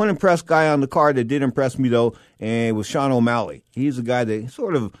 The one impressed guy on the card that did impress me, though, was Sean O'Malley. He's a guy that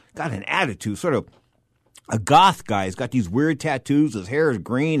sort of got an attitude, sort of a goth guy. He's got these weird tattoos. His hair is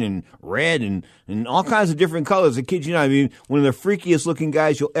green and red and all kinds of different colors. I kid you not. I mean, one of the freakiest looking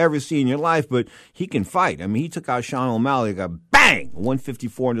guys you'll ever see in your life, but he can fight. I mean, he took out Sean O'Malley, got bang,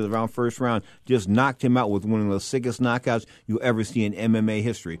 154 into the first round, just knocked him out with one of the sickest knockouts you'll ever see in MMA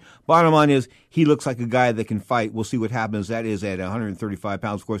history. Bottom line is, he looks like a guy that can fight. We'll see what happens. That is at 135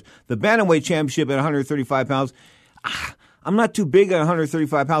 pounds, of course. The bantamweight championship at 135 pounds, I'm not too big at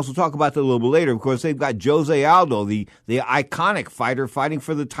 135 pounds. We'll talk about that a little bit later. Of course, they've got Jose Aldo, the iconic fighter, fighting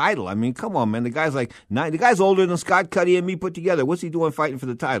for the title. I mean, come on, man. The guy's older than Scott Cuddy and me put together. What's he doing fighting for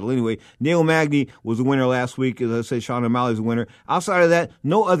the title? Anyway, Neil Magny was the winner last week. As I say, Sean O'Malley's the winner. Outside of that,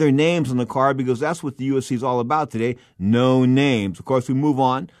 no other names on the card because that's what the UFC is all about today. No names. Of course, we move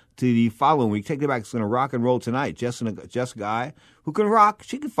on to the following week. Take it back. It's going to rock and roll tonight. Jessica Eye, who can rock.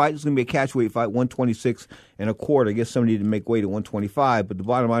 She can fight. It's going to be a catchweight fight, 126 1/4. I guess somebody didn't make weight at 125, but the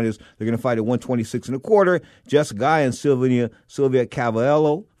bottom line is they're going to fight at 126 1/4. Jessica Eye and Sylvia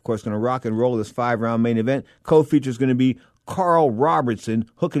Cavallo, of course, going to rock and roll this 5-round main event. Co-feature is going to be Carl Robertson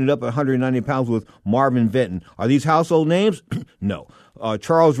hooking it up at 190 pounds with Marvin Vinton. Are these household names? No.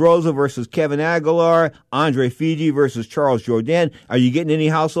 Charles Rosa versus Kevin Aguilar. Andre Fiji versus Charles Jourdain. Are you getting any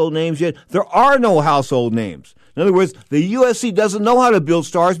household names yet? There are no household names. In other words, the UFC doesn't know how to build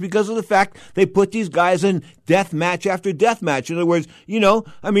stars because of the fact they put these guys in death match after death match. In other words,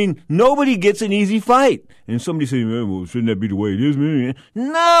 nobody gets an easy fight. And somebody say, well, shouldn't that be the way it is, man?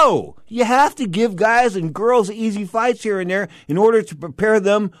 No! You have to give guys and girls easy fights here and there in order to prepare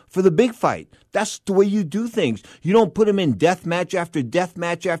them for the big fight. That's the way you do things. You don't put them in death match after death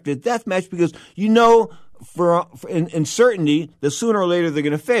match after death match because in certainty that sooner or later they're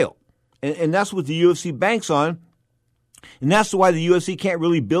going to fail. And that's what the UFC banks on. And that's why the UFC can't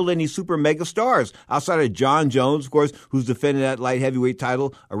really build any super mega stars outside of John Jones, of course, who's defended that light heavyweight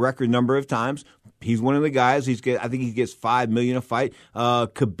title a record number of times. He's one of the guys. I think he gets $5 million a fight.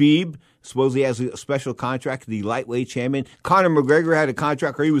 Khabib supposedly has a special contract, the lightweight champion. Conor McGregor had a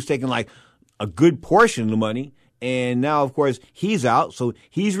contract where he was taking like a good portion of the money. And now, of course, he's out. So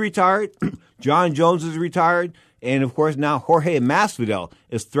he's retired. John Jones is retired. And, of course, now Jorge Masvidal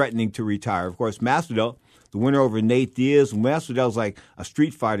is threatening to retire. Of course, Masvidal, the winner over Nate Diaz. Masvidal's like a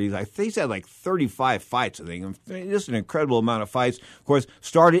street fighter. He's had like 35 fights, I think. Just an incredible amount of fights. Of course,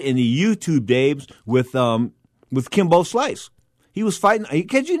 started in the YouTube days with Kimbo Slice. He was fighting. I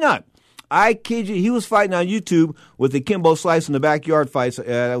kid you not. He was fighting on YouTube with the Kimbo Slice in the backyard fights.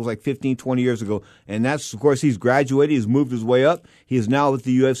 That was like 15, 20 years ago. And that's, of course, he's graduated. He's moved his way up. He is now with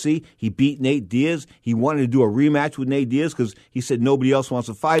the UFC. He beat Nate Diaz. He wanted to do a rematch with Nate Diaz because he said nobody else wants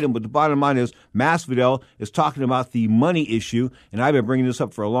to fight him. But the bottom line is Masvidal is talking about the money issue, and I've been bringing this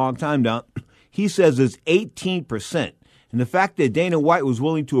up for a long time now. He says it's 18%. And the fact that Dana White was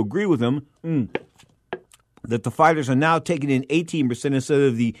willing to agree with him, that the fighters are now taking in 18% instead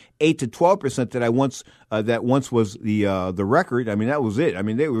of the 8 to 12% that once was the record. I mean, that was it. I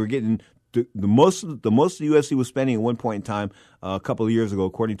mean, they were getting the most the UFC was spending at one point in time a couple of years ago,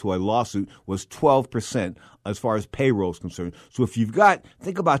 according to a lawsuit, was 12% as far as payroll is concerned. So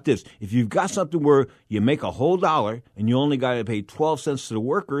think about this. If you've got something where you make a whole dollar and you only got to pay 12 cents to the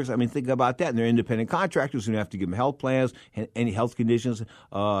workers, I mean, think about that. And they're independent contractors who have to give them health plans, any health conditions,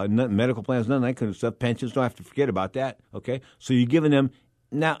 medical plans, none of that kind of stuff. Pensions, don't have to forget about that. Okay? So you're giving them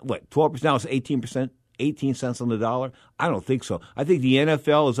now, 12%? Now it's 18%. 18 cents on the dollar? I don't think so. I think the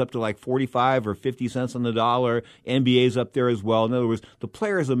NFL is up to like 45 or 50 cents on the dollar. NBA's up there as well. In other words, the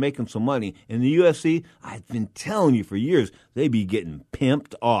players are making some money. In the UFC, I've been telling you for years, they be getting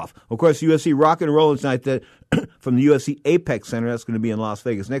pimped off. Of course, UFC Rock and Roll tonight from the UFC Apex Center. That's going to be in Las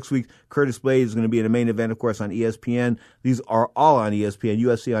Vegas. Next week, Curtis Blades is going to be in the main event, of course, on ESPN. These are all on ESPN.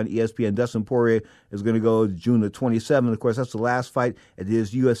 UFC on ESPN. Dustin Poirier is going to go June the 27th. Of course, that's the last fight at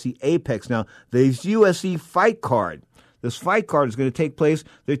this UFC Apex. Now, this UFC fight card, this fight card is going to take place,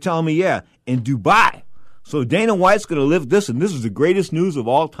 they're telling me, in Dubai. So Dana White's going to live this, and this is the greatest news of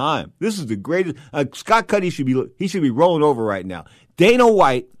all time. This is the greatest. Scott Cuddy should be rolling over right now. Dana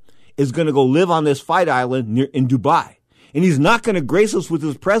White is going to go live on this fight island in Dubai, and he's not going to grace us with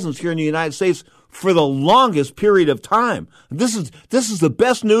his presence here in the United States for the longest period of time. This is the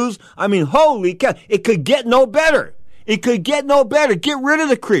best news. I mean, holy cow! It could get no better. It could get no better. Get rid of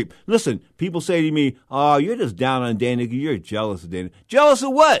the creep. Listen, people say to me, "Oh, you're just down on Dana. You're jealous of Dana. Jealous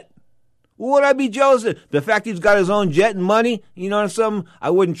of what? What would I be jealous of? The fact he's got his own jet and money, something?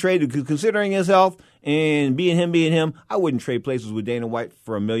 I wouldn't trade it. Considering his health and being him, I wouldn't trade places with Dana White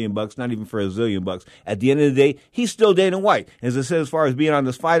for $1 million, not even for $1 zillion. At the end of the day, he's still Dana White. As I said, as far as being on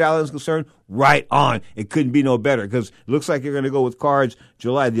this fight island is concerned, right on. It couldn't be no better because it looks like you're going to go with cards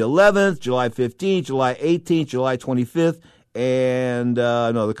July the 11th, July 15th, July 18th, July 25th. And,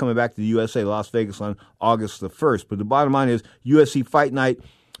 no, they're coming back to the USA, Las Vegas on August the 1st. But the bottom line is UFC Fight Night.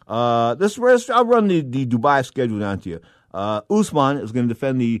 I'll run the Dubai schedule down to you. Usman is going to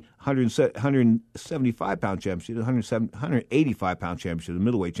defend the 175-pound championship, the 185-pound championship, the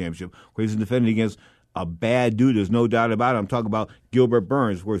middleweight championship, where he's defending against a bad dude. There's no doubt about it. I'm talking about Gilbert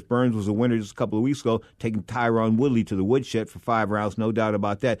Burns, whereas Burns was a winner just a couple of weeks ago, taking Tyron Woodley to the woodshed for 5 rounds. No doubt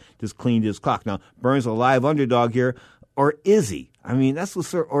about that. Just cleaned his clock. Now, Burns a live underdog here. Or is he? I mean, that's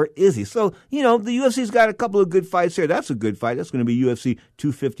what's, or is he? So, the UFC's got a couple of good fights here. That's a good fight. That's going to be UFC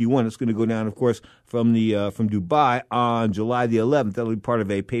 251. It's going to go down, of course, from Dubai on July the 11th. That'll be part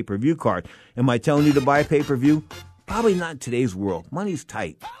of a pay-per-view card. Am I telling you to buy a pay-per-view? Probably not in today's world. Money's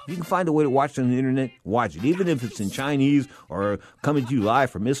tight. If you can find a way to watch it on the internet, watch it. Even if it's in Chinese or coming to you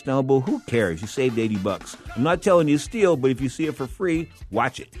live from Istanbul, who cares? You saved $80. I'm not telling you to steal, but if you see it for free,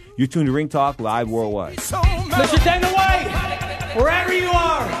 watch it. You're tuned to Ring Talk Live Worldwide. Mr. Dana White, wherever you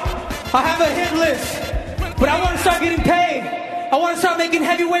are, I have a hit list, but I want to start getting paid. I want to start making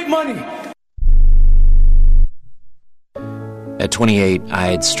heavyweight money. At 28, I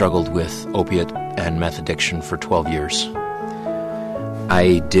had struggled with opiate and meth addiction for 12 years.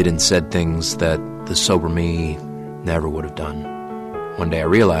 I did and said things that the sober me never would have done. One day I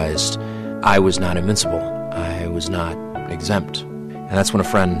realized I was not invincible. I was not exempt. And that's when a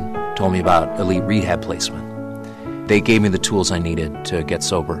friend told me about elite rehab placement. They gave me the tools I needed to get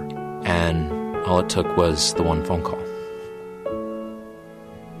sober, and all it took was the one phone call.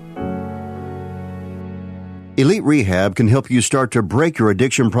 Elite Rehab can help you start to break your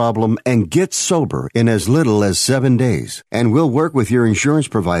addiction problem and get sober in as little as 7 days. And we'll work with your insurance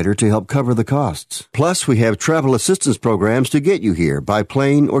provider to help cover the costs. Plus, we have travel assistance programs to get you here by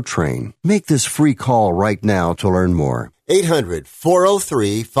plane or train. Make this free call right now to learn more.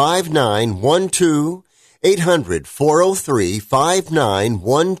 800-403-5912.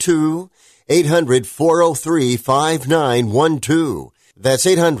 800-403-5912. 800-403-5912. That's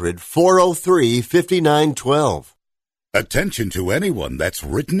 800-403-5912. Attention to anyone that's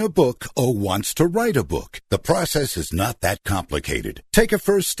written a book or wants to write a book. The process is not that complicated. Take a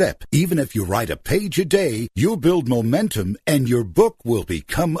first step. Even if you write a page a day, you'll build momentum and your book will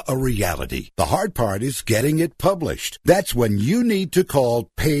become a reality. The hard part is getting it published. That's when you need to call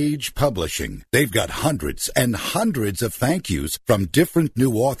Page Publishing. They've got hundreds and hundreds of thank yous from different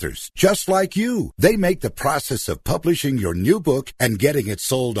new authors, just like you. They make the process of publishing your new book and getting it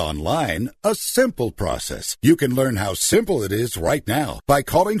sold online a simple process. You can learn how simple it is right now by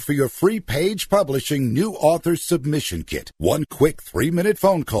calling for your free Page Publishing New Author Submission Kit. One quick 3-minute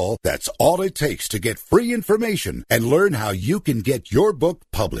phone call, that's all it takes to get free information and learn how you can get your book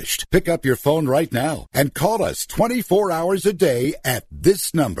published. Pick up your phone right now and call us 24 hours a day at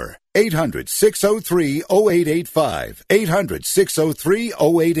this number. 800-603-0885.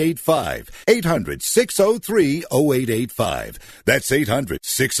 800-603-0885. 800-603-0885. That's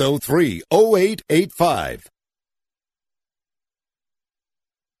 800-603-0885.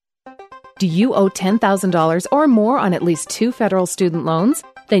 Do you owe $10,000 or more on at least 2 federal student loans?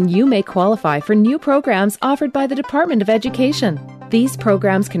 Then you may qualify for new programs offered by the Department of Education. These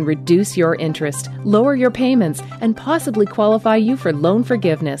programs can reduce your interest, lower your payments, and possibly qualify you for loan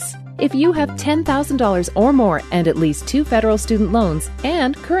forgiveness. If you have $10,000 or more and at least 2 federal student loans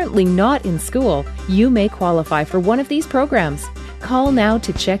and currently not in school, you may qualify for one of these programs. Call now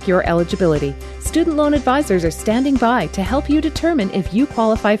to check your eligibility. Student loan advisors are standing by to help you determine if you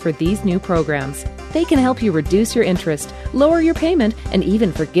qualify for these new programs. They can help you reduce your interest, lower your payment, and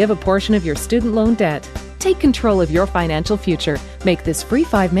even forgive a portion of your student loan debt. Take control of your financial future. Make this free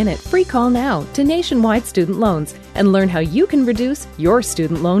 5-minute free call now to Nationwide Student Loans and learn how you can reduce your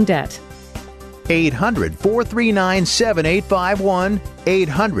student loan debt. 800-439-7851,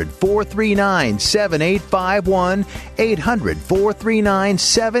 800-439-7851,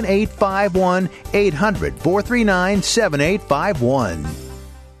 800-439-7851, 800-439-7851.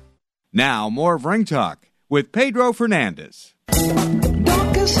 Now, more of Ring Talk with Pedro Fernandez.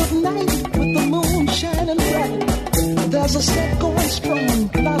 Darkest of night with the moon shining bright. There's a set going strong,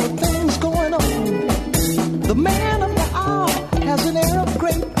 a lot of things going on. The man of the hour has an air of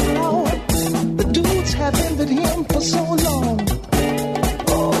great power. The dudes have envied him for so long.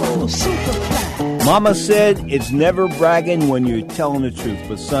 Oh, Superfly. Mama said it's never bragging when you're telling the truth,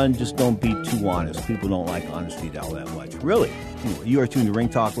 but son, just don't be too honest. People don't like honesty all that much. Really? You are tuned to Ring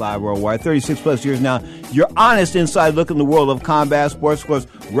Talk Live Worldwide. 36 plus years now. Your honest inside look in the world of combat sports, of course,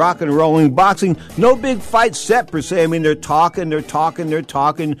 rock and rolling, boxing. No big fight set per se. I mean, they're talking. Of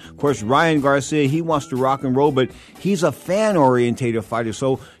course, Ryan Garcia, he wants to rock and roll, but he's a fan-orientated fighter.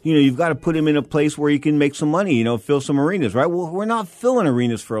 So, you've got to put him in a place where he can make some money, fill some arenas, right? Well, we're not filling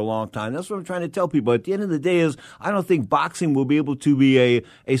arenas for a long time. That's what I'm trying to tell people. At the end of the day is, I don't think boxing will be able to be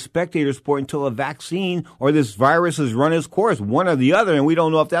a spectator sport until a vaccine or this virus has run its course. One or the other, and we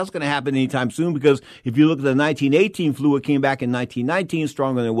don't know if that's going to happen anytime soon, because if you look at the 1918 flu, it came back in 1919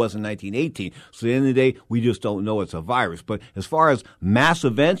 stronger than it was in 1918. So at the end of the day, we just don't know it's a virus. But as far as mass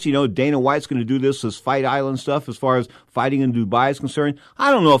events, Dana White's going to do this Fight Island stuff. As far as fighting in Dubai is concerned,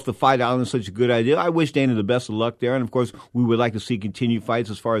 I don't know if the Fight Island is such a good idea. I wish Dana the best of luck there, and of course, we would like to see continued fights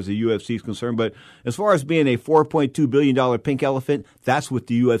as far as the UFC is concerned. But as far as being a $4.2 billion pink elephant, that's what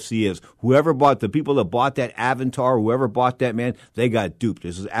the UFC is. The people that bought that Avatar, whoever bought that, man, they got duped.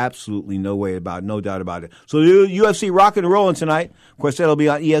 There's absolutely no doubt about it. So the UFC rocking and rolling tonight. Of course, that'll be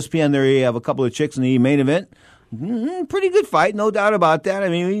on ESPN. There you have a couple of chicks in the main event. Pretty good fight, no doubt about that. I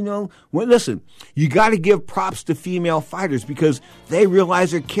mean, listen, you got to give props to female fighters because they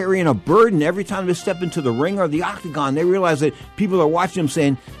realize they're carrying a burden every time they step into the ring or the octagon. They realize that people are watching them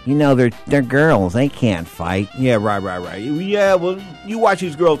saying, they're girls, they can't fight. Yeah, right. Yeah, well, you watch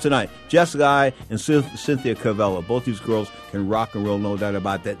these girls tonight. Jessica and Cynthia Cavello. Both these girls can rock and roll, no doubt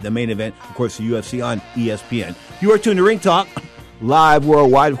about that. The main event, of course, the UFC on ESPN. You are tuned to Ring Talk. live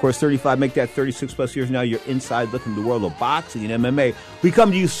worldwide. Of course, 35, make that 36 plus years now. You're inside looking at the world of boxing and MMA. We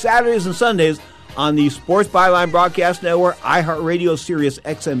come to you Saturdays and Sundays on the Sports Byline Broadcast Network, iHeartRadio, Sirius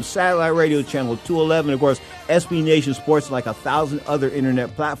XM Satellite Radio, Channel 211, of course, SB Nation Sports, and like 1,000 other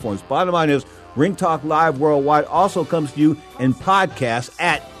internet platforms. Bottom line is, Ring Talk Live Worldwide also comes to you in podcasts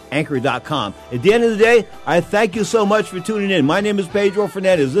at Anchor.com. At the end of the day, I thank you so much for tuning in. My name is Pedro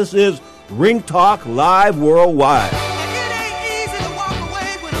Fernandez. This is Ring Talk Live Worldwide.